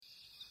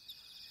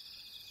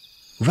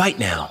Right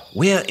now,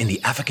 we're in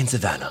the African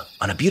savannah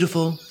on a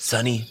beautiful,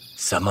 sunny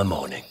summer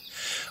morning,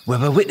 where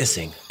we're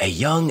witnessing a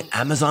young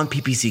Amazon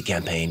PPC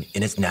campaign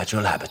in its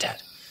natural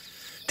habitat.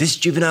 This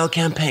juvenile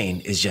campaign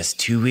is just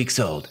 2 weeks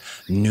old,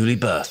 newly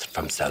birthed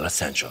from Cella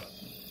Central.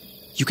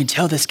 You can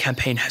tell this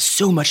campaign has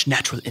so much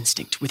natural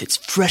instinct with its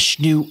fresh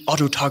new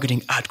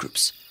auto-targeting ad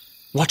groups.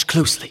 Watch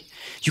closely.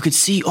 You can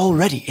see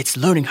already it's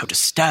learning how to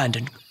stand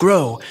and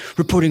grow,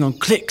 reporting on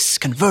clicks,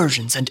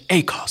 conversions, and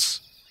ACOS.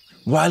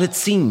 While it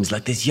seems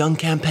like this young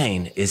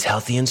campaign is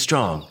healthy and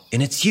strong,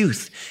 in its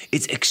youth,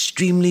 it's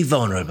extremely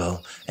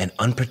vulnerable and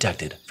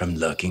unprotected from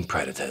lurking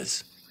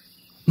predators.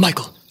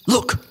 Michael,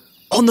 look!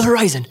 On the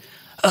horizon,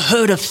 a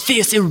herd of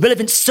fierce,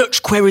 irrelevant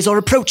search queries are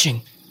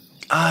approaching.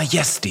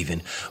 Yes,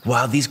 Stephen.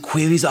 While these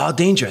queries are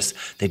dangerous,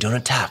 they don't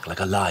attack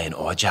like a lion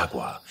or a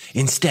jaguar.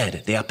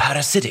 Instead, they are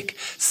parasitic,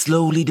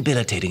 slowly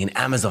debilitating an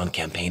Amazon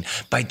campaign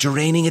by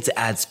draining its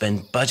ad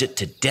spend budget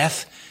to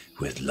death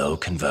with low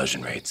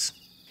conversion rates.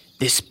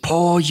 This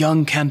poor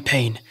young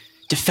campaign,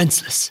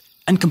 defenseless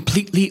and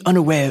completely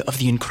unaware of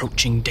the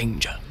encroaching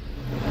danger.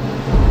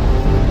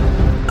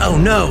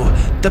 Oh no!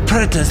 The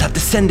predators have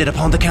descended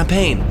upon the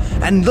campaign.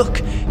 And look,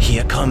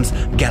 here comes,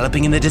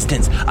 galloping in the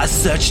distance, a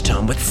search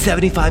term with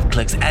 75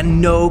 clicks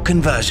and no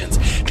conversions.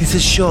 This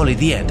is surely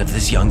the end of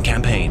this young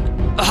campaign.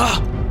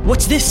 Aha!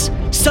 What's this?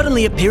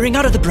 Suddenly appearing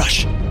out of the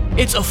brush.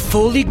 It's a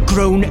fully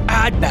grown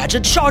ad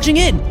badger charging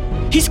in.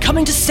 He's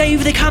coming to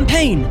save the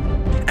campaign.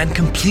 And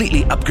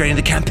completely upgrading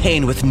the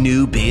campaign with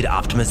new bid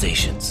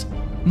optimizations.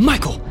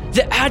 Michael,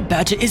 the ad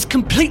badger is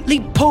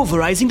completely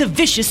pulverizing the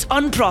vicious,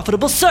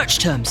 unprofitable search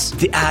terms.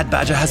 The ad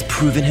badger has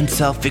proven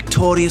himself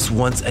victorious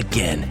once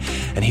again,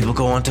 and he will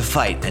go on to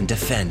fight and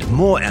defend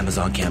more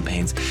Amazon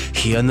campaigns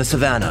here in the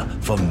savannah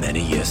for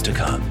many years to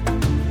come.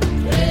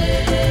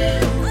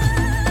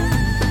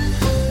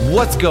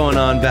 What's going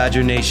on,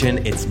 Badger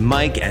Nation? It's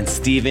Mike and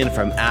Steven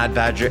from Ad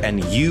Badger,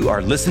 and you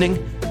are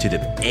listening to the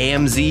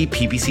AMZ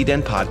PPC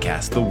Den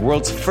podcast, the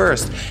world's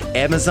first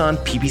Amazon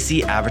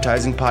PPC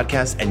advertising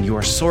podcast and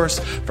your source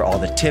for all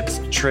the tips,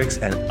 tricks,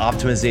 and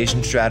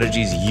optimization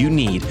strategies you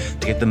need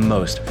to get the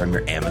most from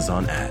your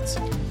Amazon ads.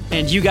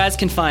 And you guys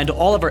can find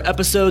all of our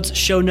episodes,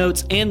 show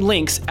notes, and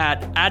links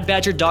at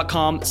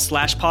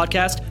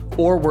adbadger.com/podcast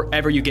or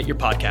wherever you get your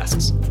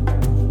podcasts.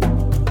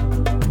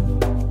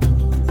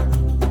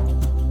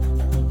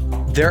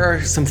 There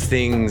are some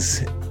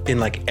things in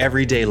like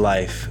everyday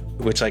life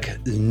which like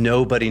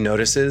nobody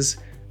notices,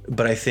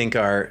 but I think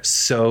are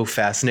so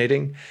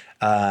fascinating.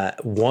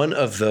 One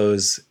of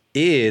those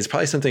is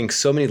probably something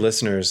so many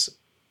listeners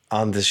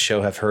on this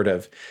show have heard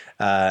of,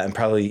 and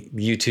probably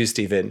you too,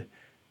 Stephen,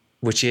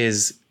 which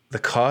is the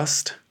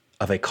cost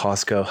of a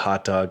Costco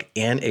hot dog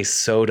and a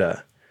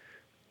soda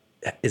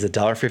is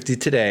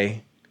 $1.50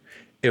 today.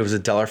 It was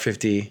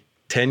 $1.50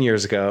 10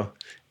 years ago.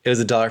 It was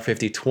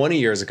 $1.50 20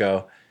 years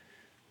ago.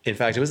 In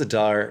fact, it was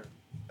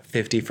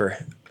 $1.50 for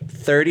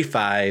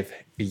 35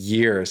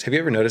 years. Have you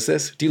ever noticed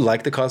this? Do you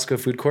like the Costco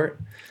food court?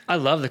 I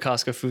love the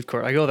Costco food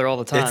court. I go there all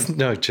the time. It's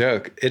no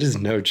joke. It is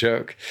no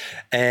joke.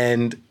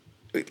 And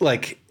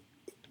like,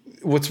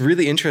 what's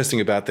really interesting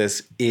about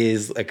this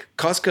is like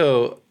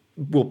Costco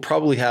will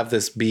probably have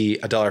this be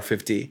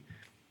 $1.50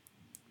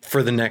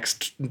 for the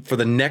next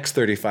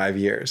 35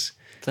 years.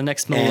 The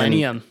next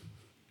millennium.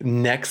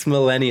 Next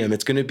millennium,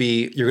 it's going to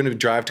be, you're going to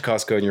drive to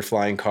Costco in your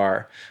flying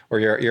car, or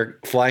your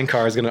flying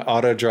car is going to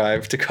auto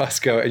drive to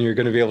Costco, and you're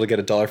going to be able to get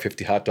a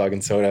 $1.50 hot dog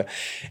and soda.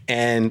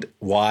 And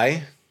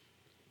why?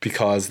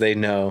 Because they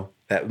know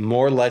that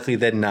more likely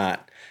than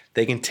not,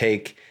 they can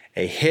take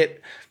a hit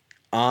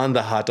on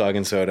the hot dog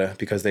and soda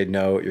because they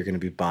know you're going to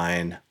be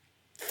buying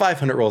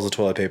 500 rolls of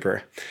toilet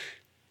paper,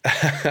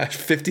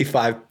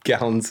 55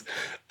 gallons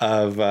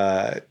of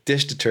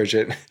dish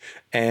detergent,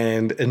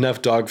 and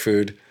enough dog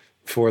food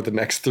for the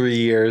next 3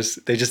 years.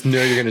 They just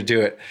know you're going to do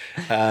it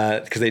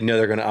because they know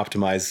they're going to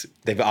optimize.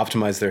 They've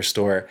optimized their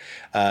store.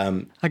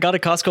 I got a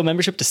Costco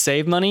membership to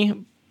save money,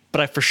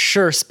 but I for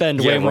sure spend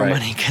way more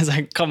money because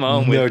I come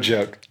home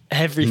with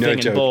everything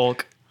in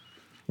bulk.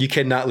 You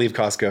cannot leave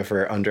Costco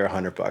for under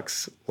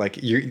 $100. Like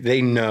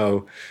they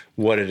know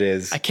what it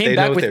is. I came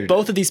back with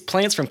both of these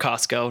plants from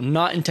Costco,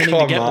 not intending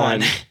to get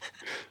one.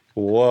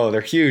 Whoa, they're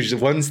huge. The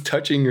one's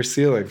touching your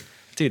ceiling.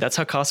 Dude, that's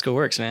how Costco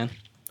works, man.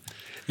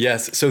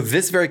 Yes. So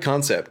this very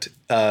concept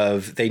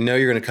of they know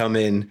you're going to come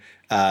in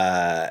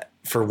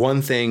for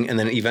one thing and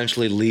then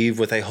eventually leave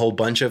with a whole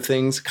bunch of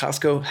things,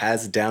 Costco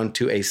has down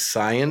to a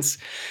science.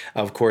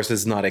 Of course, this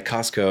is not a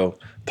Costco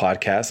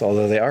podcast,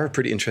 although they are a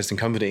pretty interesting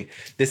company.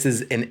 This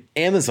is an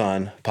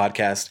Amazon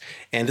podcast.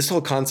 And this whole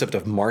concept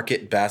of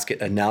market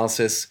basket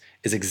analysis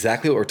is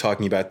exactly what we're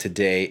talking about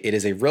today. It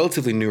is a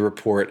relatively new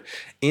report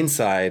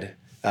inside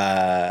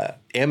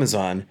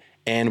Amazon,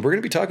 and we're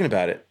going to be talking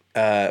about it.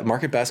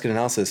 Market basket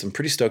analysis. I'm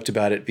pretty stoked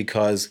about it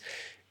because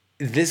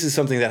this is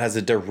something that has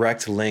a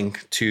direct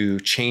link to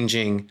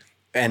changing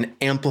and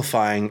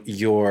amplifying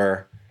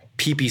your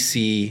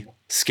PPC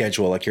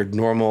schedule, like your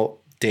normal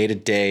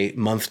day-to-day,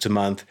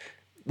 month-to-month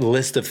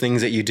list of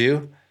things that you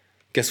do.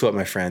 Guess what,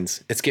 my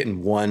friends? It's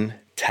getting 1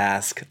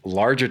 task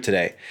larger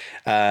today.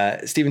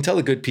 Stephen, tell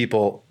the good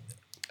people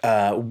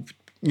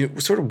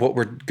sort of what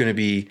we're going to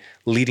be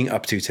leading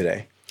up to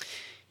today.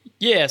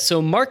 Yeah,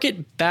 so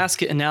market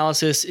basket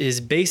analysis is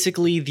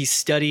basically the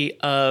study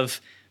of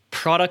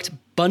product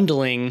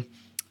bundling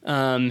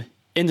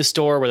in the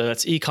store, whether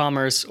that's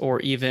e-commerce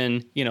or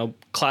even,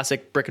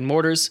 classic brick and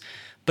mortars.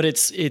 But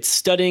it's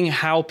studying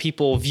how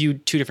people view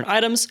two different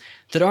items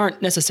that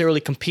aren't necessarily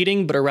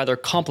competing, but are rather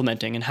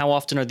complementing, and how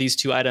often are these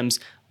two items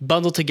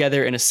bundled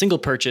together in a single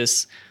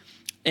purchase.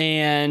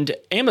 And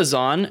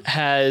Amazon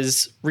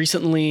has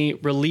recently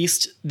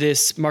released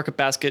this market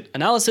basket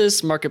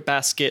analysis, market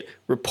basket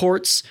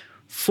reports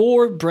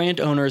for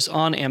brand owners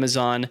on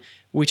Amazon,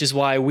 which is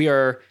why we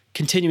are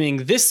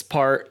continuing this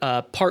part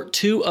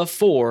 2 of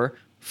 4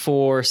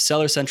 for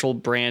Seller Central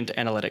Brand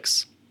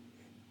Analytics.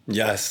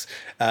 Yes.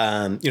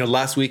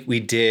 Last week we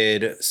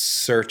did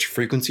search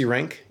frequency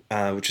rank,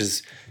 which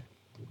is,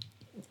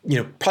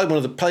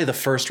 probably the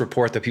first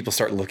report that people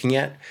start looking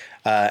at.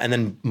 And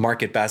then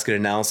market basket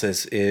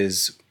analysis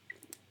is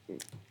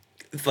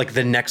like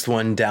the next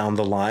one down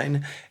the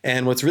line.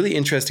 And what's really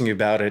interesting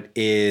about it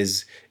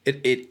is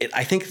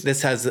I think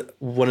this has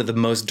one of the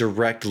most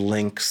direct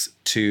links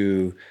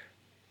to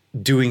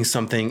doing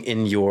something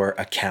in your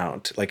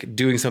account, like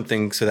doing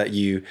something so that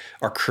you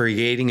are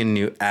creating a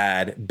new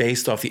ad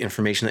based off the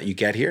information that you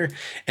get here.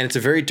 And it's a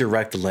very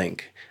direct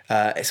link.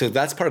 So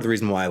that's part of the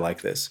reason why I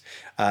like this.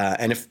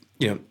 And if,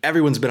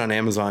 everyone's been on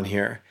Amazon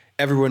here,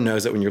 everyone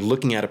knows that when you're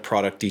looking at a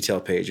product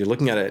detail page, you're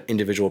looking at an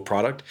individual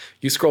product,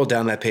 you scroll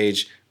down that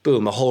page,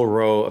 boom, a whole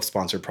row of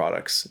sponsored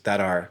products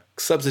that are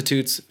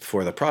substitutes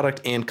for the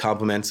product and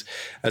complements,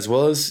 as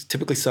well as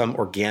typically some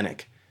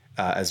organic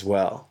as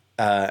well.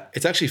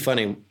 It's actually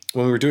funny.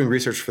 When we were doing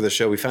research for the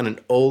show, we found an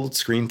old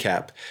screen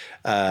cap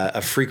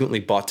of frequently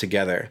bought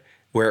together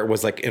where it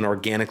was like an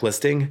organic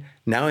listing.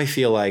 Now I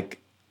feel like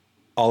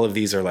all of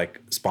these are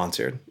like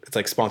sponsored. It's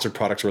like sponsored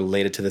products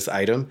related to this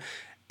item.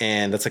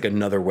 And that's like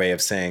another way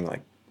of saying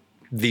like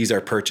these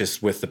are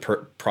purchased with the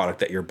product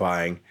that you're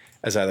buying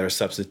as either a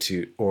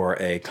substitute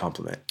or a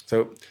complement.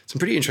 So some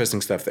pretty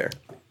interesting stuff there.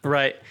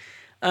 Right.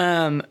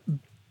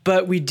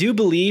 But we do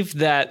believe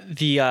that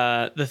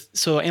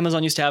so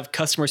Amazon used to have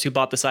customers who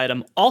bought this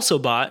item also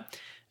bought,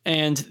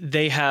 and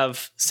they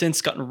have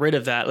since gotten rid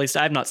of that. At least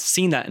I have not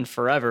seen that in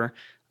forever.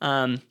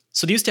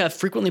 So they used to have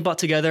frequently bought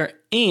together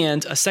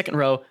and a second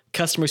row,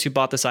 customers who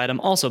bought this item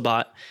also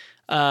bought.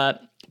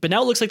 But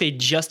now it looks like they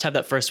just have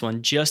that first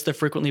one, just the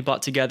frequently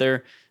bought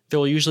together. There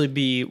will usually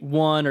be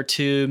 1 or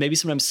 2, maybe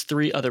sometimes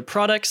 3 other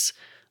products.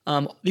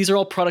 These are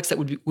all products that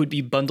would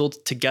be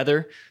bundled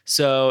together.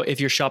 So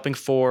if you're shopping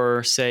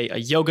for, say, a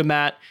yoga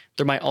mat,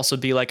 there might also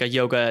be like a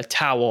yoga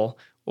towel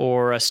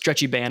or a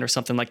stretchy band or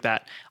something like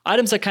that.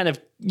 Items that kind of,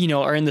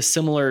 are in the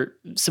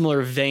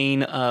similar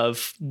vein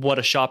of what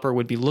a shopper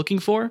would be looking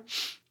for.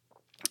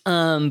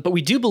 But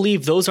we do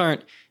believe those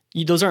aren't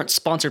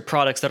sponsored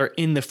products that are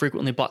in the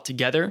frequently bought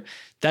together.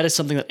 That is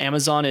something that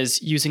Amazon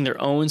is using their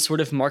own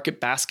sort of market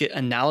basket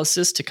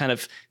analysis to kind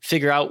of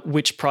figure out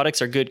which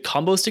products are good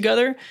combos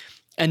together.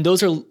 And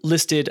those are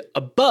listed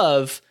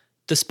above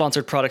the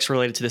sponsored products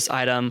related to this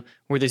item,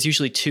 where there's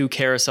usually 2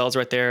 carousels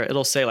right there.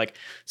 It'll say like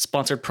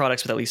sponsored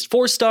products with at least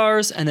 4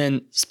 stars and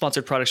then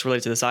sponsored products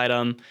related to this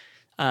item.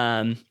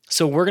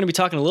 So we're going to be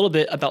talking a little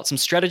bit about some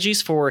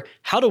strategies for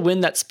how to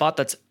win that spot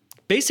that's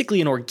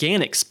basically an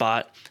organic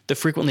spot, the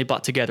frequently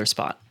bought together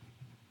spot.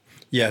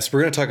 Yes,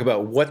 we're going to talk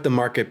about what the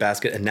market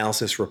basket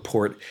analysis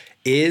report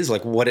is,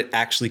 like what it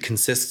actually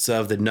consists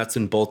of, the nuts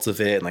and bolts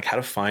of it, and like how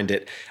to find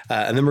it.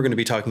 And then we're going to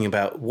be talking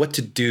about what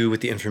to do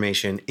with the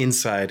information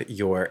inside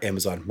your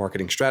Amazon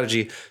marketing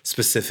strategy,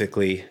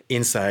 specifically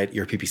inside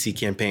your PPC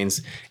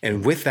campaigns.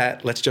 And with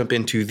that, let's jump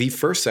into the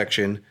first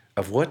section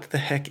of what the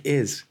heck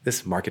is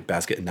this market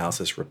basket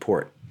analysis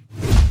report.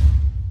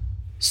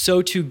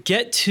 So to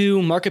get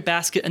to market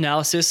basket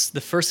analysis,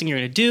 the first thing you're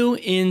going to do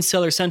in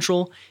Seller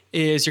Central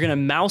is you're going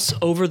to mouse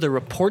over the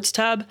reports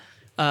tab,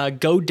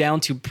 go down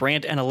to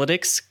brand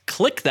analytics,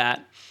 click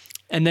that,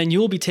 and then you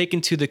will be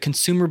taken to the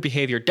consumer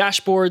behavior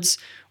dashboards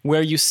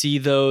where you see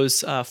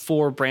those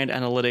 4 brand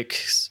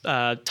analytics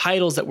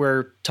titles that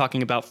we're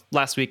talking about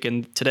last week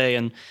and today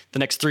and the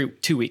next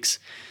 2 weeks.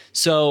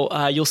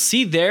 So you'll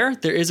see there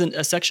is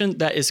a section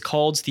that is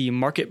called the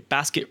market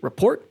basket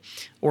report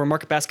or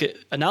market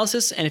basket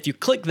analysis. And if you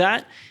click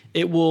that,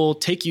 it will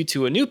take you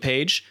to a new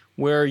page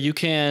where you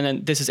can,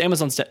 and this is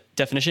Amazon's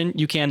definition,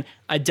 you can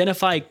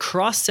identify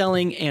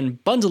cross-selling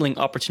and bundling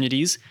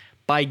opportunities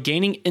by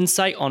gaining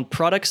insight on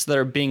products that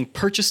are being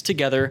purchased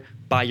together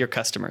by your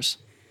customers.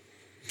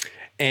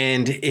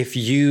 And if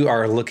you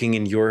are looking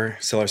in your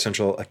Seller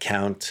Central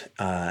account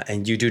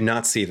and you do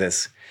not see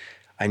this,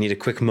 I need a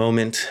quick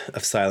moment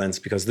of silence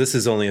because this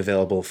is only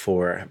available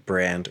for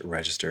brand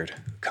registered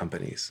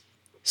companies.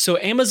 So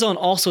Amazon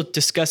also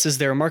discusses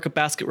their market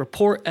basket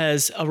report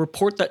as a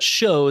report that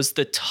shows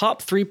the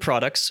top 3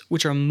 products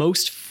which are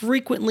most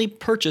frequently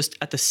purchased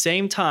at the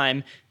same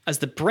time as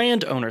the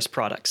brand owner's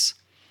products.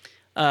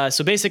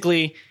 So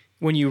basically,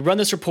 when you run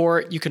this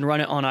report, you can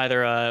run it on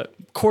either a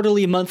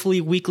quarterly,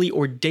 monthly, weekly,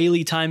 or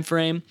daily time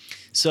frame.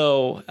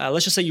 So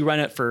let's just say you run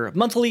it for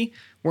monthly.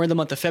 We're in the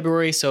month of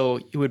February, so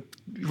you would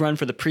run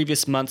for the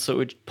previous month. So it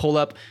would pull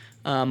up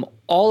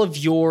all of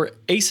your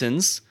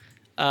ASINs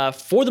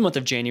for the month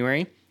of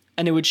January,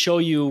 and it would show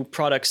you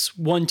products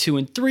 1, 2,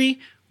 and 3,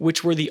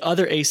 which were the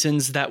other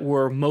ASINs that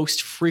were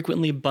most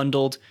frequently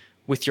bundled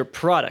with your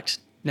product.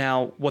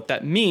 Now, what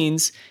that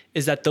means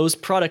is that those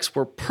products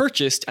were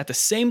purchased at the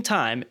same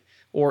time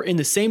or in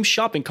the same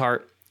shopping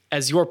cart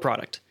as your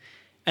product.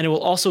 And it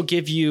will also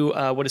give you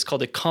what is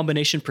called a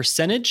combination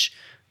percentage,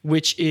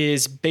 which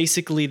is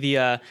basically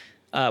the,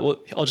 well,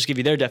 I'll just give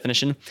you their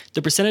definition,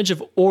 the percentage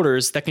of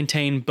orders that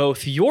contain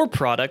both your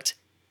product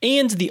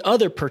and the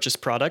other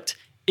purchased product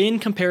in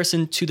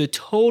comparison to the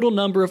total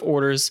number of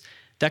orders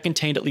that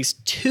contained at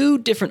least 2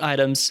 different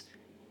items,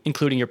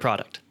 including your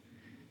product.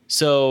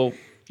 So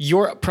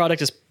your product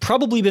has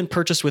probably been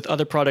purchased with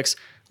other products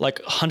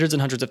like hundreds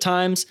and hundreds of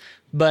times,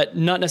 but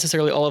not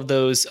necessarily all of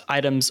those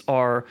items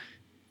are,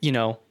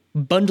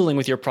 bundling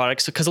with your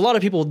products. Because a lot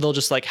of people, they'll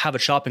just like have a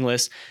shopping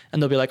list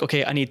and they'll be like,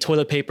 okay, I need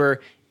toilet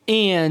paper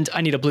and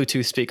I need a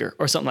Bluetooth speaker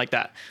or something like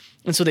that.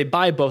 And so they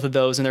buy both of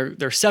those and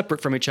they're separate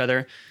from each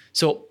other.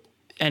 So,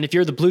 and if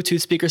you're the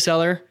Bluetooth speaker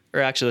seller,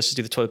 or actually let's just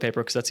do the toilet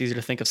paper because that's easier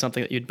to think of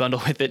something that you'd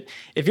bundle with it.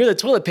 If you're the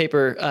toilet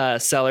paper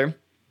seller,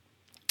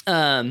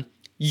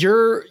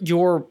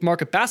 your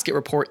market basket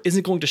report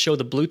isn't going to show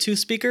the Bluetooth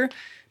speaker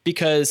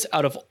because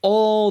out of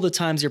all the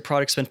times your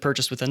product's been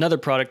purchased with another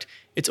product,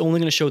 it's only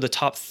going to show the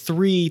top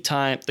 3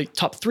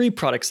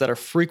 products that are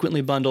frequently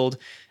bundled.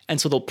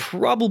 And so they'll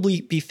probably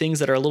be things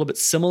that are a little bit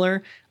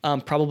similar,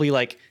 probably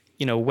like,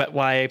 wet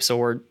wipes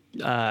or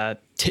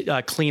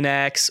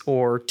Kleenex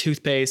or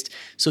toothpaste.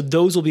 So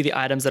those will be the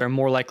items that are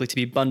more likely to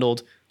be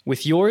bundled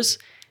with yours.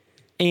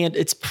 And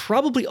it's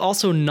probably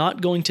also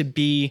not going to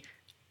be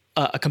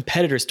a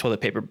competitor's toilet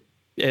paper,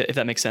 if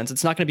that makes sense.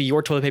 It's not going to be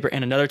your toilet paper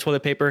and another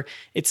toilet paper.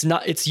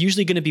 It's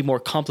usually going to be more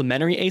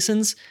complementary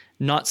ASINs,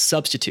 not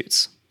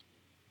substitutes.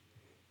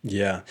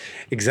 Yeah,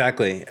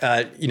 exactly.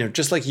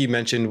 Just like you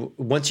mentioned,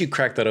 once you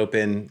crack that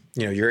open,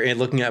 you're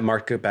looking at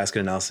market basket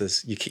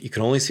analysis. You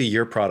can only see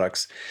your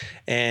products,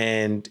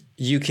 and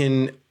you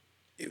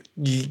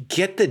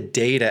get the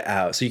data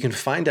out, so you can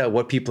find out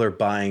what people are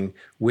buying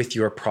with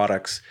your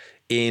products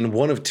in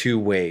one of 2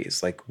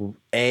 ways. Like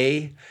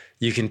A,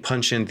 you can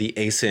punch in the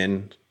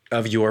ASIN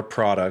of your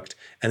product,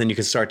 and then you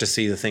can start to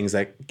see the things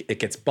that it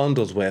gets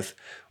bundled with.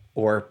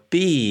 Or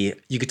B,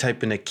 you could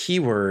type in a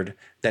keyword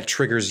that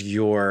triggers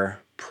your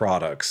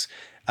products,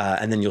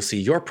 and then you'll see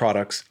your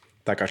products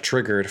that got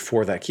triggered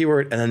for that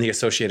keyword, and then the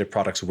associated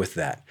products with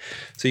that.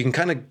 So you can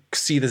kind of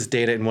see this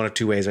data in one of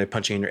 2 ways, by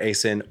punching in your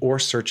ASIN or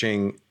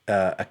searching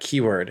a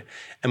keyword.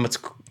 And what's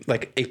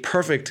like a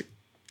perfect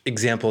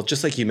example,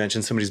 just like you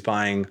mentioned, somebody's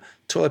buying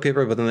toilet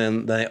paper, but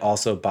then they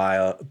also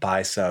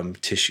buy some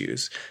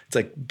tissues. It's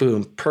like,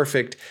 boom,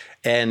 perfect.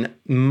 And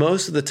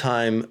most of the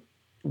time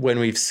when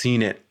we've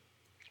seen it,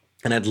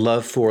 and I'd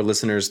love for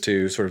listeners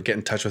to sort of get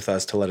in touch with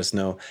us to let us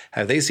know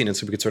how they've seen it,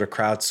 so we could sort of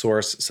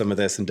crowdsource some of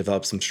this and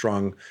develop some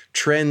strong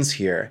trends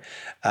here.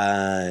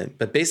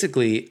 But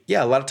basically,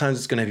 yeah, a lot of times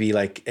it's going to be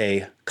like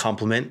a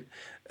complement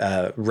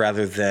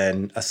rather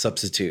than a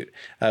substitute.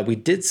 We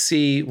did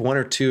see 1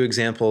 or 2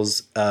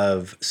 examples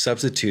of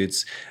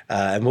substitutes,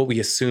 and what we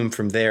assume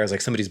from there is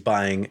like somebody's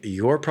buying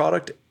your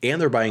product and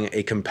they're buying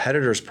a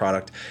competitor's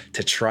product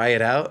to try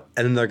it out,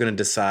 and then they're going to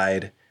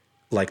decide,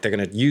 like they're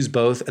going to use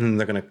both, and then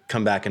they're going to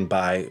come back and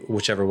buy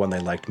whichever one they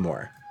liked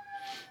more.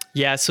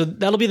 Yeah, so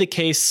that'll be the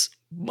case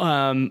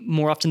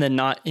more often than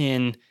not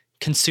in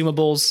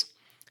consumables,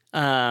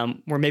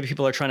 where maybe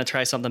people are trying to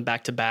try something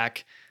back to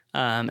back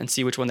and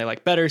see which one they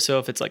like better. So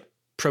if it's like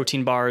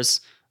protein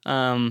bars,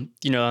 and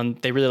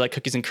they really like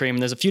cookies and cream,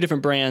 and there's a few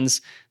different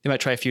brands, they might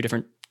try a few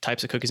different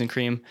types of cookies and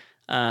cream.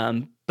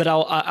 But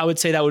I would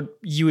say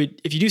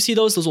if you do see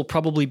those will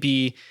probably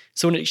be,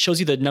 so when it shows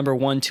you the number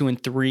 1, 2,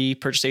 and 3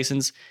 purchase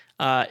ASINs,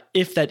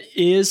 if that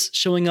is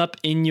showing up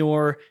in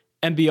your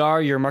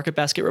MBR, your market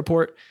basket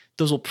report,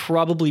 those will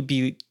probably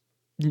be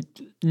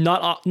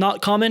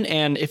not common.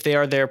 And if they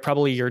are there,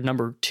 probably your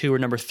number 2 or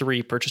number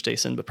 3 purchase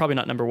ASIN, but probably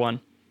not number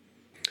 1.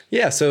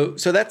 Yeah. So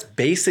that's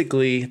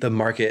basically the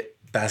market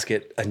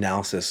basket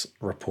analysis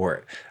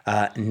report.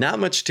 Not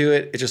much to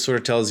it. It just sort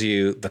of tells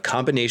you the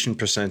combination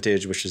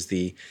percentage, which is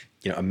the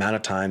amount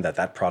of time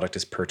that product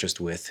is purchased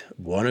with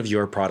one of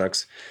your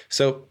products.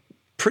 So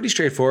pretty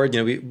straightforward.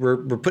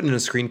 We're putting in a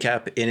screen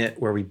cap in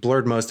it where we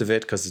blurred most of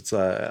it because it's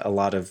a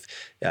lot of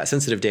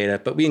sensitive data,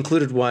 but we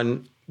included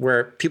one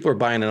where people are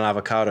buying an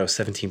avocado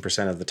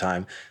 17% of the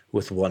time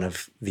with one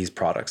of these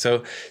products.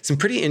 So some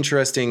pretty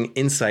interesting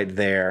insight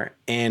there.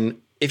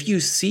 And if you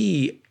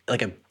see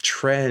like a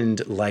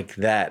trend like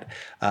that,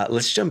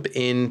 let's jump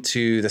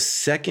into the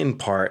second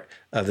part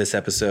of this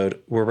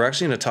episode where we're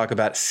actually going to talk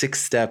about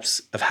 6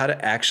 steps of how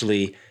to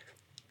actually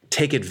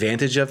take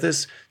advantage of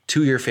this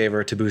to your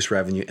favor to boost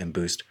revenue and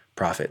boost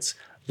profits.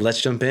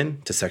 Let's jump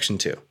in to section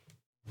 2.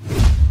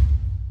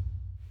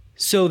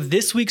 So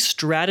this week's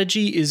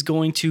strategy is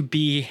going to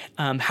be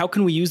how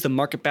can we use the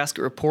Market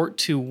Basket report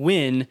to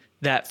win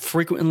that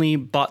frequently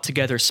bought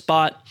together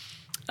spot?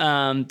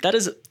 That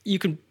is, you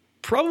can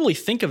probably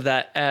think of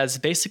that as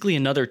basically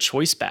another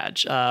choice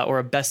badge or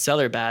a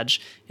bestseller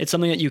badge. It's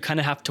something that you kind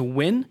of have to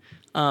win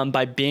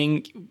by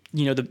being,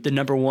 the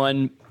number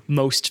one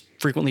most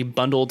frequently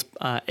bundled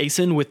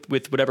ASIN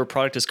with whatever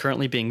product is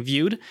currently being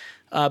viewed.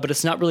 But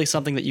it's not really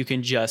something that you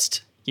can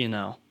just,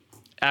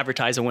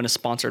 advertise and win a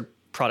sponsored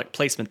product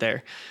placement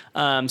there.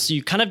 So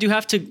you kind of do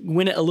have to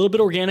win it a little bit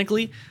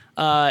organically.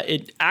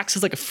 It acts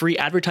as like a free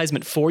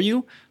advertisement for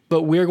you,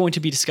 but we're going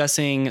to be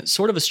discussing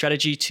sort of a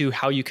strategy to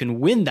how you can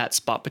win that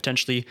spot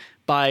potentially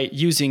by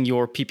using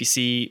your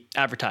PPC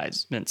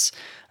advertisements.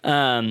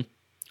 I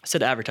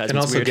said advertisements. And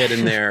also get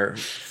in there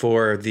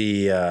for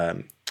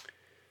the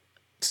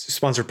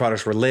sponsored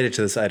products related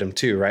to this item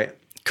too, right?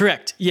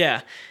 Correct.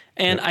 Yeah.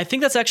 And I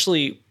think that's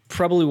actually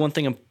probably one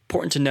thing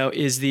important to note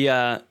is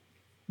the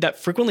that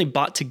frequently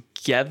bought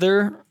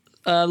together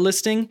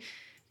listing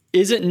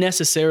isn't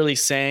necessarily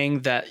saying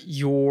that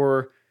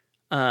your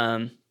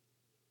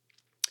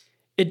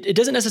it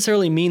doesn't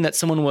necessarily mean that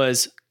someone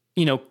was,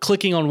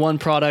 clicking on one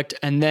product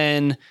and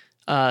then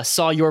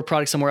saw your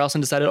product somewhere else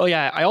and decided, oh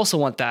yeah, I also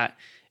want that.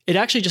 It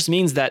actually just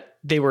means that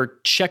they were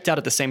checked out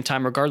at the same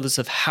time, regardless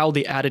of how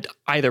they added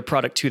either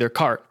product to their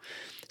cart.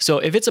 So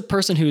if it's a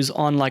person who's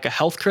on like a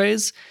health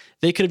craze,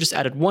 they could have just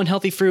added one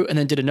healthy fruit and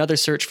then did another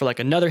search for like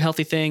another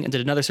healthy thing and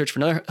did another search for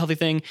another healthy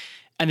thing.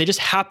 And they just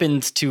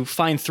happened to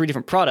find 3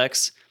 different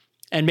products.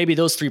 And maybe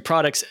those 3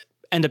 products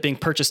end up being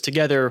purchased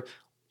together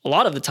a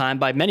lot of the time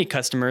by many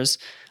customers.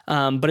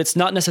 But it's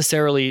not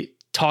necessarily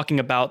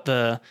talking about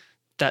it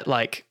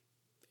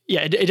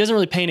doesn't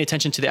really pay any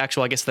attention to the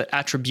actual, the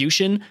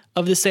attribution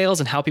of the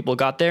sales and how people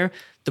got there.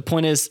 The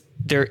point is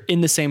they're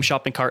in the same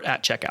shopping cart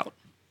at checkout.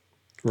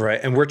 Right.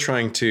 And we're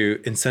trying to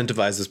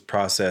incentivize this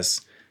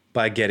process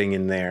by getting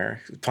in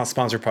there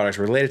sponsored products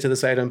related to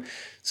this item.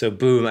 So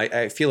boom,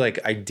 I feel like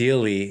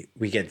ideally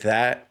we get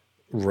that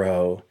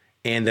row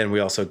and then we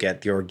also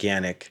get the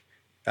organic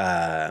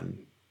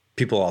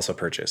people also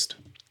purchased.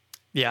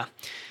 Yeah.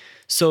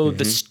 So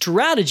the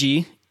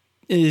strategy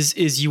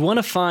is you want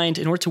to find,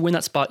 in order to win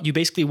that spot, you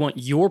basically want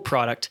your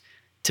product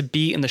to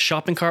be in the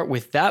shopping cart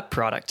with that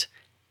product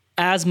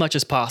as much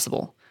as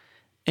possible.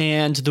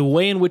 And the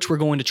way in which we're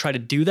going to try to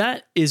do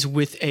that is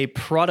with a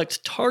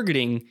product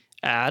targeting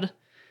ad.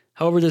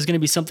 However, there's going to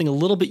be something a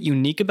little bit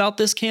unique about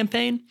this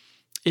campaign.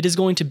 It is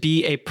going to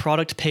be a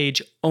product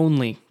page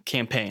only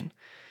campaign.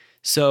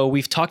 So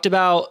we've talked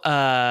about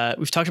ad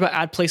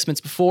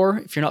placements before.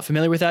 If you're not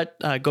familiar with that,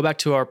 go back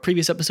to our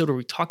previous episode where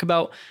we talk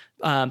about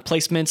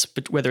placements,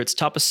 but whether it's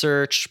top of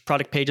search,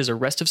 product pages, or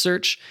rest of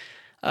search.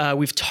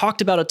 We've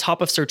talked about a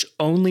top of search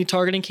only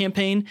targeting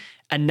campaign,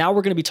 and now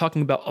we're going to be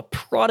talking about a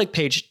product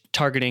page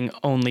targeting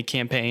only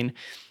campaign.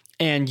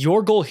 And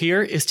your goal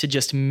here is to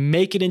just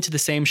make it into the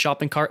same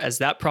shopping cart as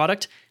that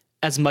product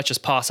as much as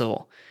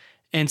possible.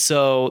 And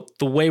so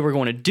the way we're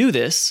going to do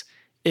this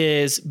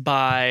is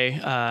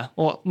by,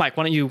 Mike,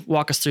 why don't you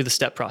walk us through the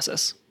step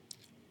process?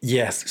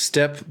 Yes,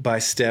 step by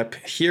step.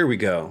 Here we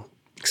go.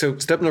 So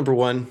step number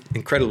 1,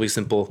 incredibly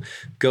simple.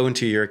 Go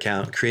into your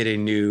account, create a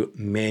new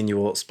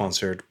manual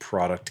sponsored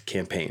product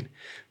campaign.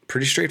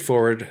 Pretty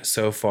straightforward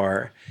so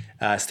far.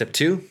 Step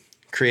 2,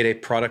 create a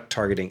product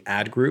targeting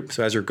ad group.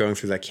 So as you're going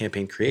through that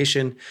campaign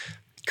creation,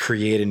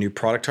 create a new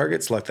product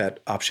target, select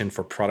that option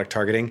for product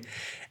targeting.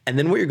 And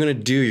then what you're going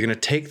to do, you're going to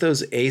take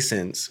those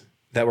ASINs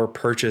that were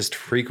purchased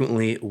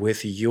frequently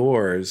with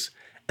yours,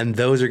 and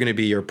those are going to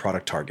be your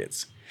product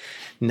targets.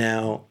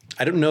 Now,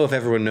 I don't know if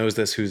everyone knows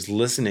this who's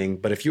listening,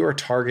 but if you are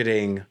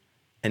targeting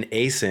an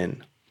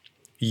ASIN,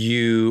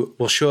 you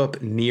will show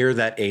up near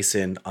that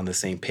ASIN on the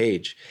same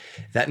page.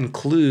 That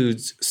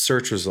includes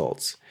search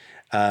results,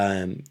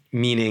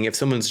 meaning if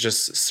someone's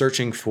just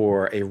searching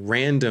for a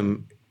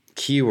random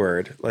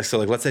keyword, let's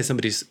say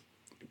somebody's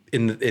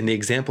in the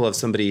example of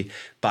somebody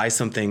buys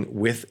something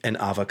with an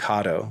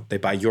avocado, they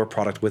buy your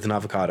product with an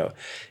avocado.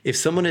 If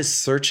someone is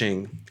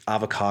searching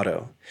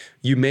avocado,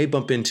 you may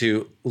bump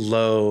into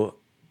low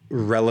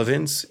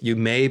relevance, you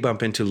may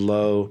bump into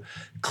low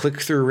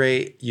click-through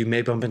rate, you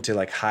may bump into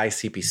like high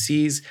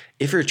CPCs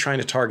if you're trying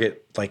to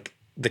target like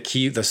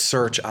the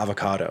search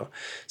avocado.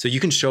 So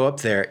you can show up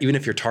there even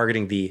if you're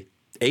targeting the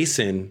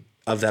ASIN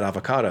of that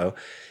avocado.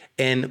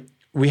 And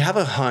we have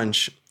a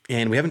hunch,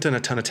 and we haven't done a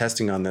ton of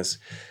testing on this.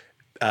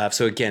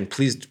 So again,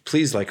 please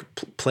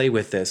play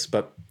with this.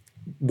 But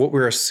what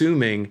we're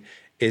assuming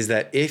is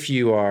that if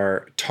you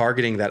are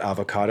targeting that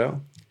avocado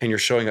and you're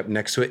showing up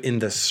next to it in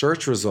the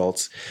search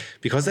results,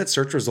 because that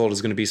search result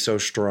is going to be so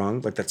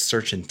strong, like that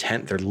search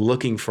intent, they're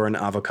looking for an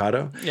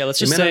avocado. Yeah, let's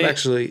just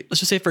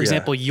say, for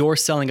example, you're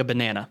selling a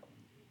banana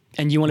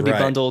and you want to be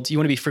bundled, you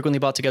want to be frequently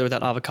bought together with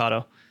that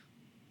avocado.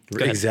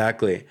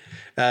 Exactly.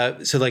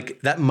 So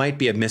like that might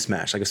be a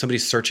mismatch. Like if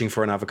somebody's searching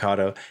for an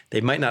avocado,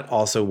 they might not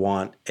also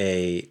want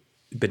a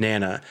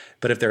banana.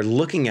 But if they're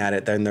looking at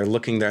it, then they're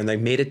looking there and they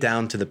made it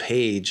down to the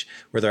page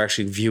where they're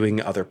actually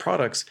viewing other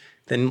products,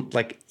 then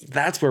like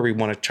that's where we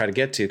want to try to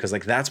get to, because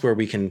like that's where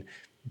we can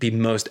be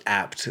most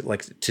apt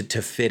like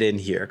to fit in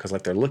here, because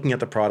like they're looking at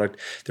the product,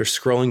 they're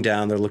scrolling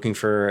down, they're looking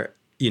for,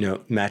 you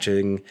know,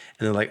 matching, and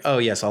they're like, oh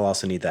yes, I'll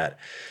also need that.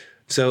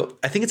 So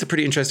I think it's a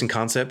pretty interesting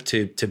concept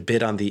to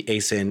bid on the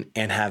ASIN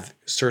and have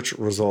search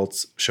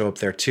results show up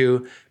there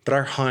too. But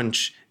our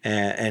hunch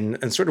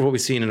and sort of what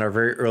we've seen in our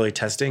very early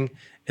testing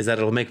is that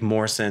it'll make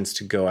more sense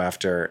to go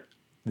after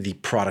the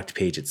product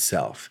page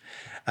itself.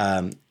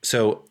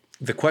 So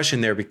the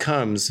question there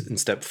becomes, in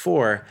step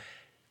 4,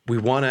 we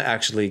want to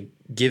actually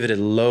give it a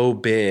low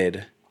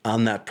bid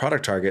on that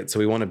product target. So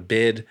we want to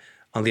bid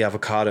on the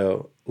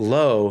avocado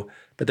low,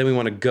 but then we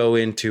want to go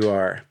into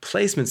our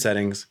placement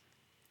settings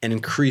and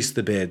increase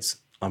the bids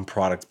on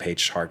product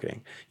page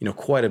targeting, you know,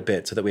 quite a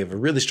bit, so that we have a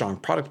really strong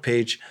product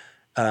page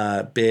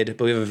bid,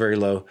 but we have a very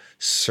low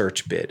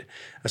search bid.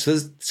 So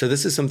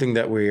this is something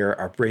that we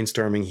are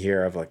brainstorming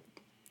here of like,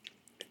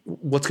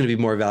 what's going to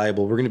be more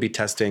valuable. We're going to be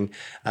testing.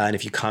 And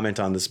if you comment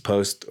on this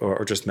post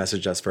or just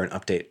message us for an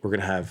update, we're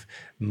going to have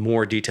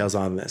more details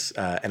on this.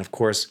 And of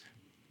course,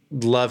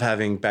 love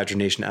having Badger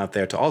Nation out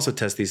there to also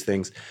test these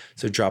things.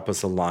 So drop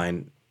us a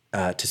line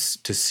to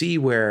see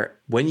where,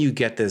 when you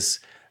get this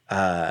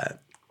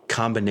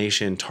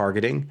combination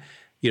targeting,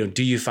 you know,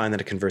 do you find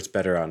that it converts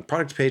better on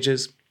product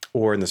pages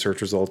or in the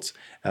search results?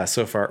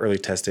 So far, early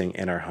testing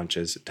and our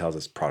hunches tells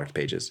us product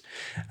pages.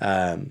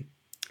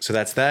 So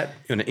that's that.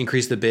 You're going to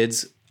increase the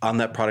bids on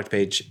that product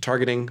page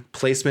targeting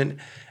placement.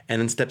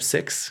 And then step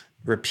 6,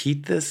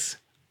 repeat this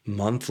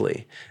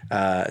monthly.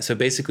 So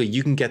basically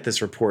you can get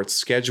this report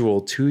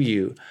scheduled to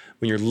you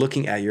when you're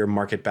looking at your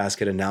market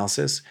basket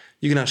analysis.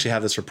 You can actually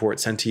have this report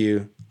sent to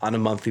you on a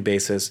monthly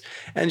basis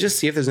and just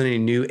see if there's any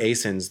new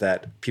ASINs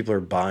that people are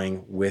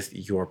buying with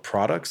your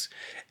products,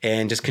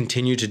 and just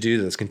continue to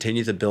do this,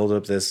 continue to build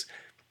up this,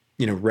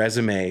 you know,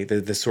 resume,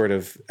 this sort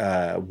of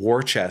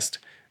war chest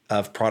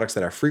of products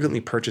that are frequently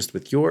purchased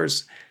with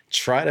yours.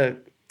 Try to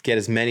get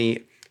as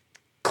many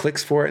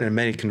clicks for it and as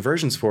many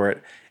conversions for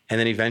it. And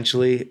then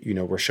eventually, you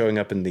know, we're showing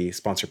up in the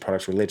sponsored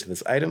products related to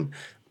this item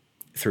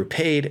through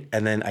paid.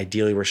 And then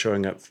ideally we're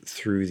showing up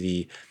through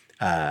the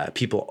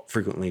people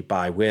frequently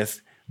buy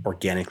with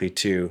organically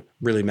to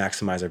really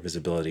maximize our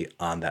visibility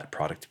on that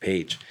product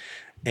page.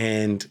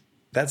 And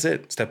that's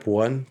it. Step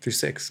 1 through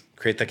 6,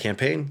 create that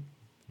campaign,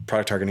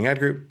 product targeting ad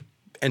group,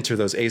 enter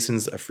those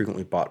ASINs of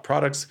frequently bought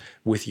products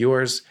with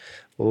yours,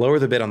 lower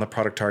the bid on the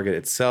product target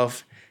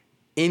itself,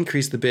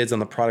 increase the bids on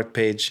the product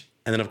page,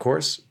 and then of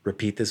course,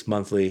 repeat this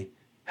monthly,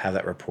 have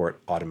that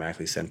report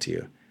automatically sent to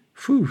you.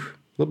 Whew,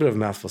 a little bit of a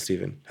mouthful,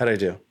 Stephen. How'd I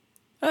do?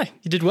 Hey,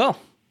 you did well.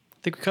 I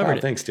think we covered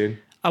it. Thanks, dude.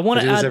 I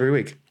want to do add this every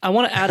week. I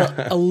want to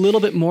add a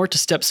little bit more to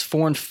steps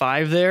 4 and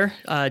 5 there.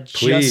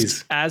 Please.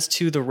 Just as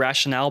to the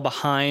rationale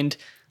behind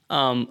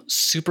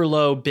super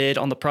low bid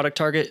on the product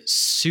target,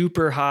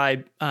 super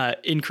high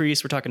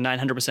increase. We're talking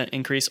 900%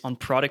 increase on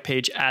product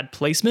page ad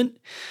placement.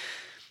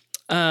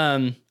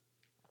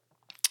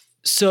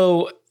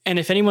 So, and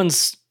if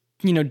anyone's,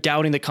 you know,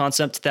 doubting the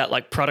concept that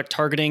like product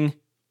targeting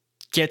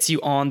gets you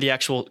on the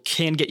actual,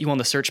 can get you on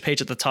the search page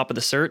at the top of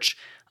the search,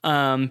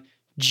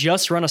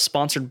 just run a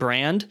sponsored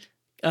brand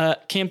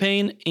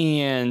campaign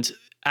and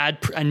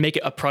make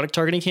it a product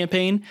targeting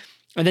campaign,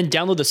 and then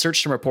download the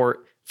search term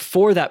report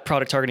for that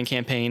product targeting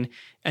campaign.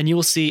 And you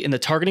will see in the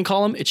targeting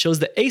column, it shows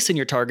the ASIN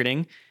you're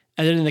targeting.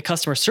 And then in the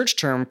customer search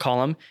term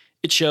column,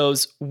 it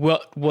shows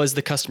what was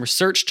the customer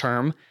search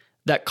term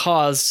that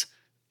caused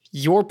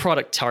your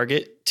product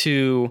target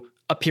to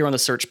appear on the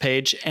search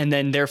page, and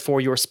then therefore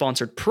your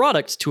sponsored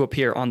product to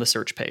appear on the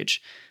search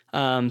page.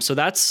 So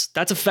that's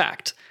a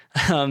fact.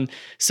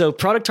 So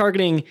product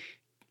targeting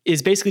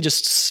is basically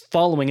just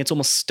following, it's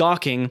almost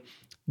stalking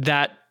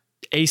that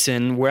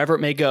ASIN wherever it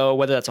may go,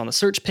 whether that's on the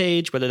search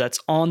page, whether that's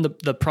on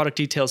the product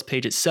details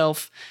page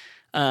itself.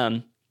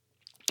 But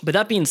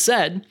that being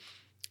said,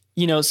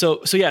 you know,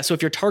 so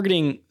if you're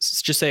targeting,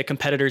 just say a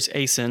competitor's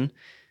ASIN,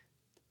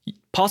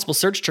 possible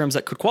search terms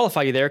that could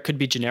qualify you there could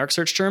be generic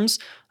search terms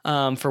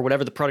for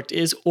whatever the product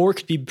is, or it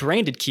could be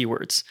branded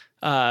keywords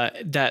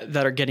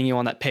that are getting you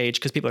on that page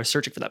because people are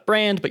searching for that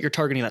brand, but you're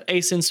targeting that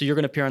ASIN, so you're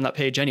going to appear on that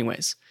page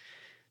anyways.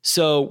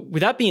 So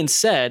with that being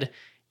said,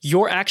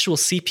 your actual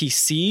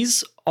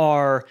CPCs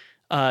are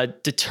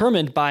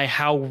determined by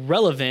how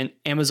relevant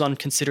Amazon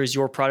considers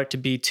your product to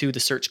be to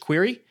the search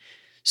query.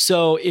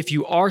 So if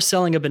you are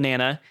selling a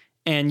banana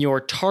and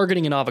you're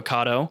targeting an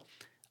avocado,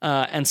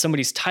 and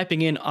somebody's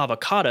typing in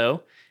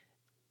avocado,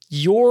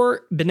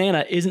 your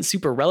banana isn't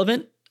super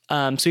relevant.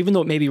 So even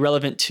though it may be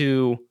relevant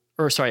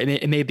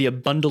it may be a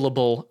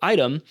bundleable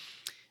item,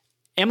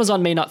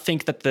 Amazon may not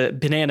think that the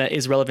banana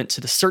is relevant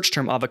to the search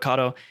term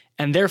avocado,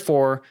 and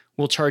therefore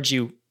will charge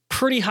you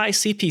pretty high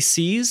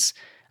CPCs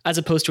as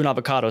opposed to an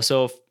avocado.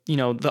 So if, you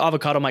know, the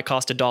avocado might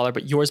cost $1,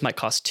 but yours might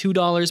cost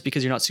 $2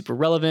 because you're not super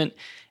relevant,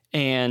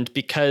 and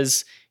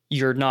because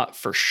you're not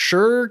for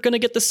sure going to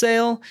get the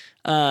sale.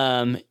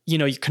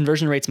 Your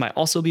conversion rates might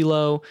also be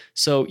low.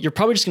 So you're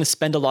probably just going to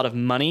spend a lot of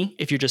money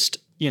if you're just,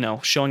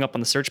 showing up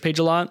on the search page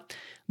a lot.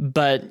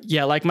 But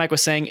yeah, like Mike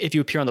was saying, if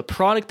you appear on the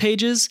product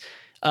pages,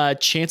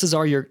 chances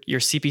are your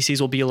CPCs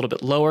will be a little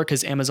bit lower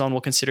because Amazon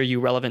will consider you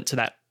relevant to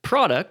that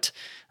product,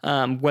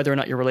 whether or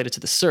not you're related to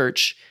the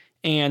search.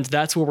 And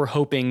that's where we're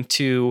hoping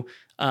to,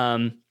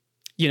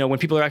 when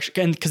people are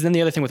actually, because then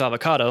the other thing with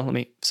avocado,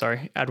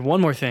 add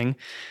one more thing.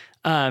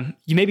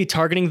 You may be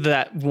targeting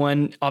that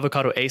one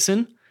avocado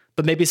ASIN,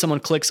 but maybe someone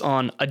clicks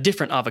on a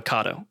different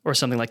avocado or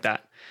something like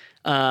that.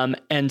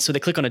 And so they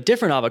click on a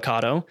different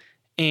avocado,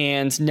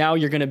 and now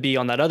you're going to be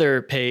on that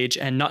other page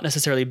and not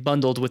necessarily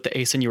bundled with the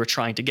ASIN you were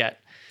trying to get.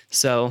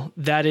 So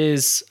that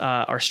is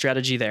our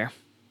strategy there.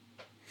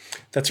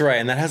 That's right.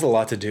 And that has a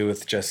lot to do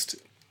with just,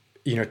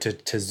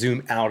 to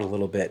zoom out a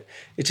little bit.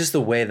 It's just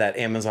the way that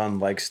Amazon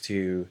likes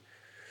to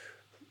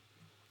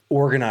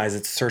organize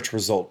its search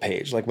result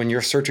page. Like when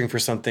you're searching for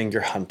something,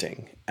 you're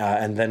hunting.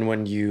 And then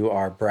when you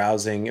are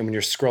browsing and when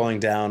you're scrolling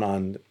down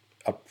on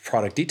a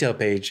product detail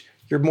page,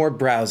 you're more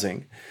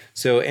browsing.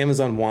 So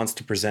Amazon wants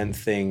to present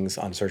things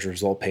on search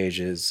result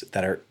pages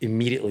that are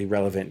immediately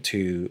relevant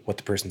to what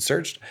the person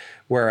searched,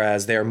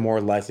 whereas they're more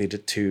likely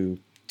to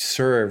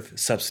serve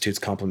substitutes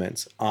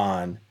complements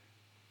on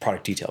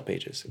product detail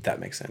pages, if that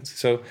makes sense.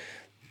 So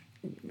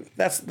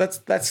that's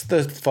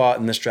the thought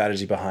and the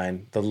strategy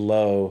behind the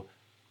low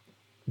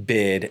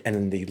bid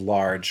and the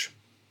large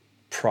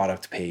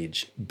product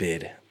page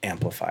bid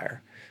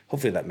amplifier.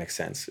 Hopefully that makes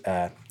sense.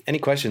 Any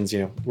questions,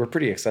 we're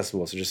pretty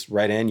accessible. So just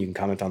write in, you can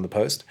comment on the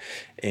post,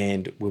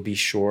 and we'll be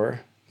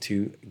sure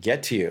to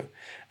get to you.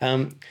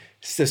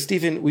 So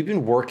Stephen, we've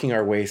been working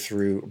our way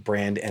through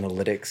brand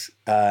analytics,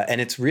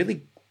 and it's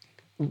really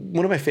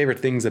one of my favorite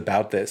things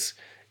about this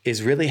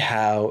is really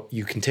how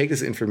you can take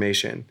this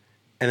information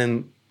and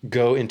then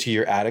go into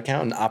your ad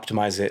account and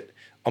optimize it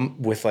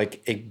with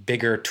like a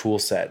bigger tool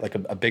set, like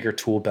a bigger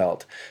tool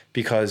belt,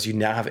 because you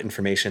now have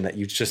information that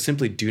you just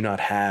simply do not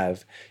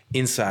have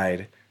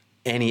inside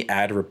any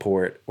ad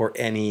report or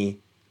any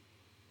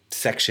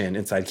section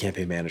inside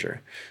Campaign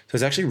Manager. So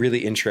it's actually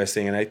really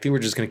interesting. And I think we're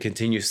just going to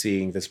continue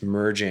seeing this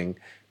merging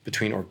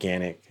between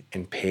organic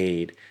and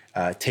paid,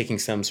 taking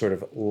some sort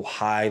of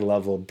high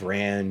level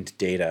brand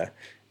data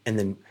and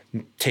then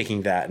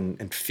taking that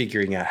and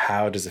figuring out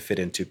how does it fit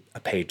into a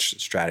page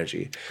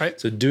strategy. Right.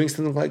 So doing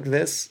something like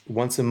this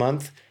once a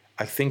month,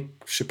 I think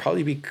should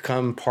probably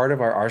become part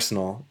of our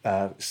arsenal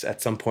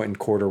at some point in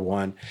quarter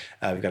one.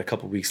 We've got a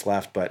couple of weeks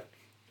left, but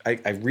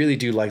I really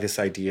do like this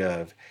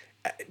idea of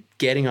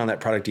getting on that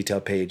product detail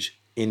page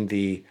in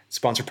the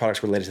sponsored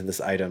products related to this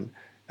item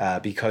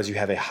because you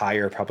have a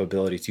higher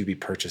probability to be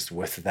purchased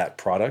with that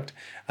product.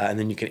 And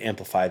then you can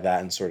amplify that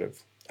and sort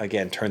of,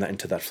 again, turn that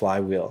into that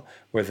flywheel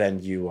where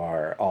then you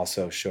are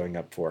also showing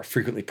up for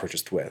frequently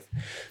purchased with.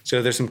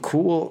 So there's some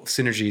cool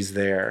synergies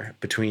there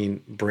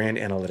between brand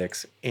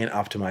analytics and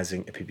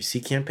optimizing a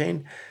PPC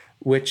campaign,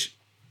 which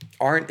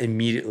aren't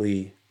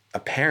immediately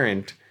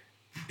apparent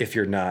if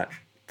you're not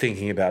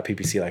thinking about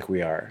PPC like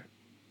we are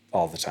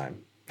all the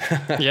time.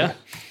 Yeah.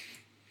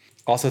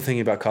 Also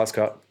thinking about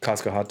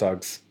Costco hot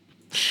dogs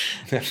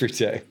every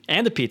day.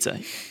 And the pizza.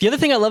 The other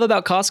thing I love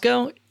about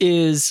Costco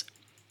is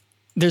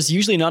there's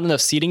usually not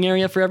enough seating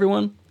area for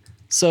everyone.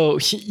 So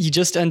you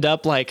just end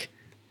up like,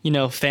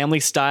 family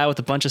style with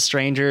a bunch of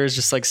strangers,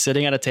 just like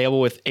sitting at a table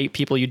with 8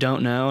 people you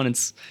don't know. And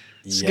it's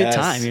a good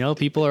time.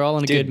 People are all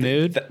in a good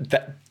mood.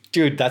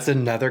 Dude, that's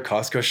another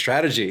Costco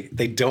strategy.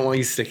 They don't want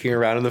you sticking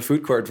around in the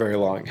food court very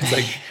long. It's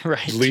like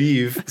right.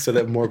 Leave so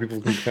that more people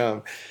can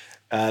come.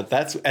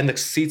 And the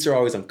seats are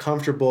always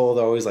uncomfortable.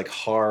 They're always like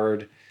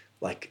hard,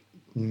 like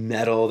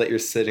metal that you're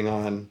sitting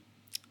on.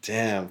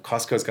 Damn,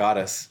 Costco's got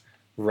us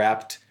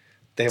wrapped.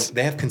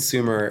 They have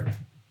consumer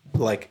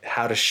like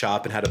how to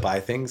shop and how to buy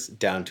things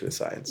down to a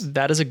science.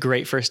 That is a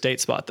great first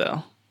date spot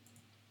though.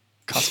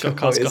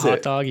 Costco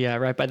hot dog. Yeah.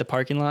 Right by the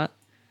parking lot.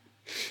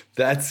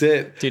 That's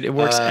it. Dude, it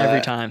works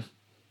every time.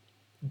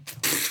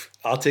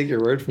 I'll take your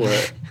word for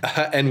it.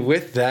 And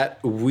with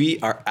that, we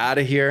are out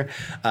of here.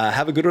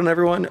 Have a good one,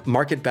 everyone.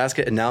 Market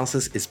basket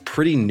analysis is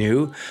pretty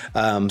new.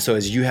 So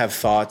as you have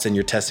thoughts and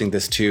you're testing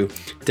this too,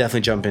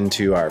 definitely jump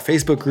into our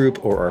Facebook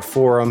group or our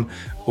forum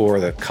or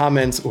the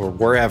comments or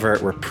wherever.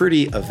 We're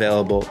pretty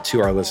available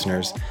to our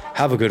listeners.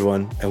 Have a good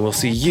one. And we'll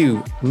see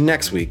you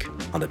next week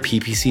on the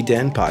PPC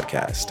Den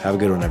podcast. Have a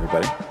good one,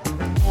 everybody.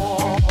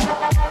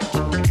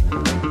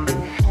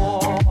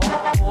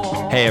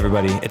 Hey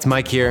everybody, it's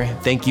Mike here.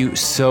 Thank you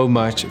so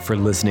much for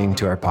listening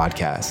to our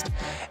podcast.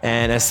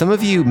 And as some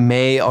of you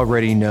may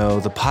already know,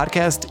 the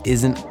podcast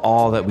isn't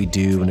all that we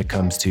do when it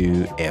comes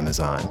to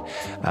Amazon.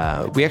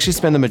 We actually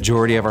spend the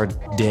majority of our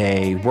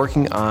day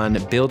working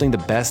on building the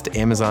best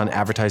Amazon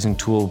advertising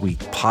tool we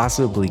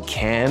possibly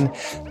can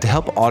to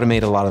help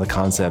automate a lot of the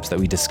concepts that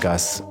we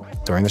discuss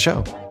during the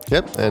show.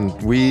 Yep, and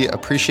we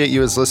appreciate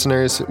you as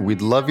listeners.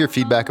 We'd love your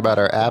feedback about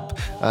our app.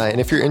 And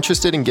if you're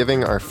interested in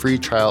giving our free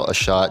trial a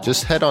shot,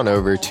 just head on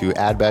over to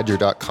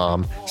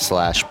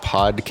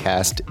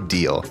adbadger.com/podcast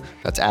deal.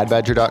 That's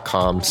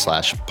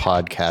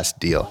adbadger.com/podcast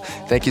deal.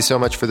 Thank you so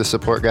much for the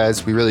support,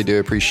 guys. We really do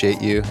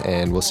appreciate you,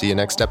 and we'll see you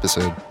next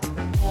episode.